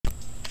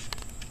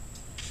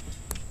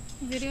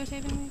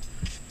videotaping me?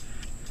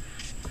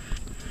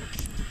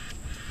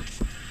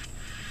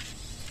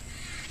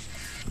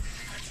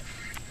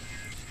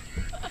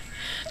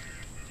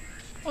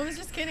 I was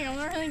just kidding. I'm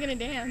not really gonna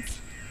dance.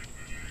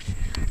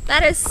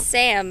 That is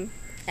Sam,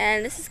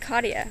 and this is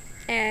Katia,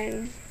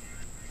 and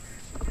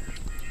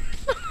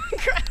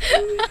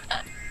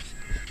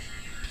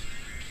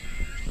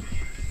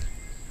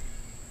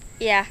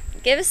yeah,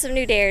 give us some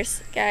new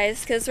dares,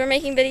 guys, because we're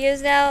making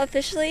videos now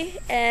officially,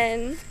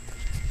 and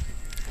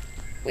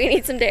we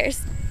need some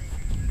dares.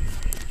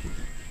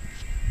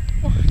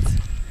 What?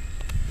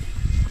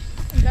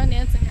 I'm done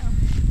dancing now.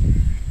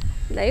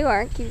 No, you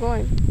aren't. Keep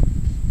going.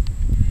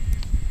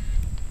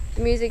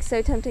 The music's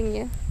so tempting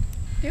you.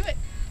 Do it.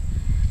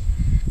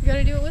 You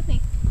gotta do it with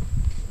me.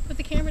 Put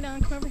the camera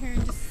down, come over here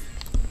and just...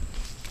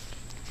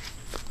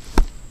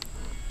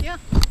 Yeah,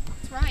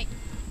 that's right.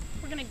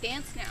 We're gonna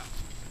dance now.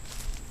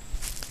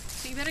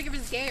 So you better give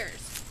us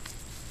dares.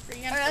 Or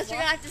else you're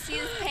gonna have to see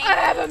this pain. I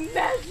have a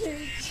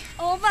message.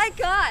 Oh my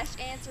gosh,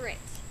 answer it.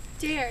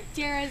 Dare.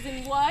 Dare as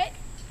in what?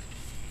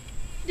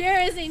 Dare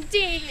as in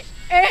D-A-R-E.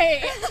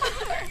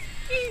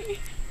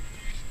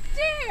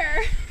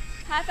 Dare.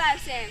 High five,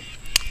 Sam.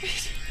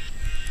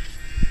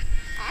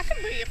 I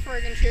can be a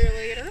friggin'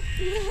 cheerleader.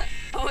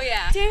 Oh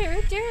yeah.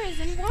 Dare. Dare as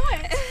in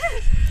what?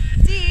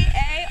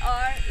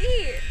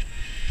 D-A-R-E.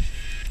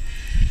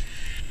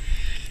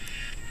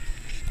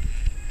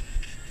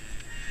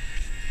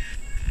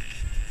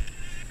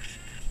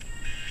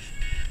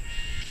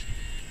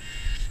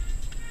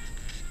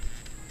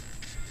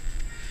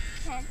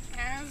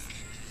 As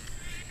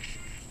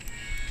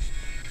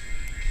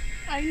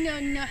I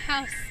don't know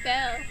how to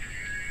spell.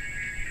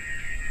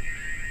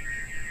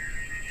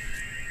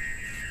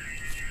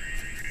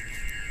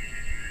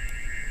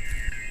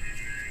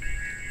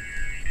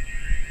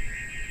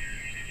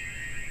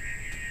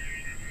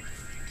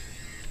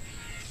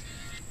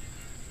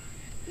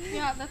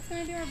 Yeah, that's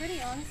gonna do our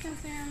video. I'm just gonna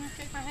sit here and I'm gonna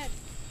shake my head.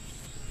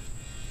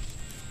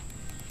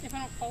 If I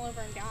don't fall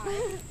over and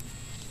die.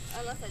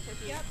 Unless I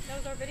took you. Yep, that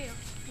was our video.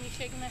 Me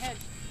shaking my head.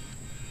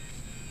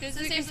 This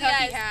So is a seriously,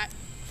 Kentucky guys. hat.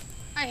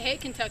 I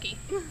hate Kentucky.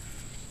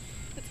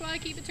 That's why I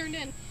keep it turned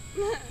in.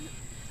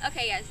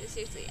 Okay, guys,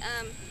 seriously.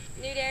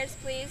 New dares,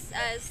 please,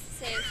 as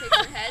Sam shakes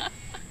her head.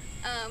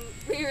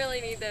 We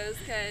really need those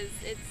because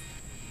it's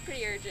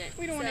pretty urgent.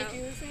 We don't want to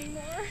do this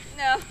anymore.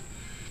 No.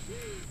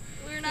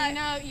 We're not. You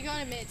know, you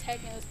gotta admit,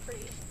 techno is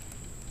pretty.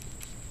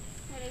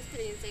 That is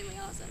pretty insanely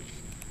awesome.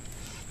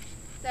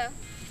 So,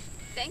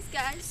 thanks,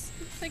 guys.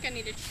 I think I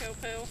need a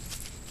chopo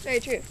Very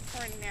true.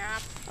 or a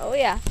nap. Oh,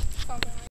 yeah. Something like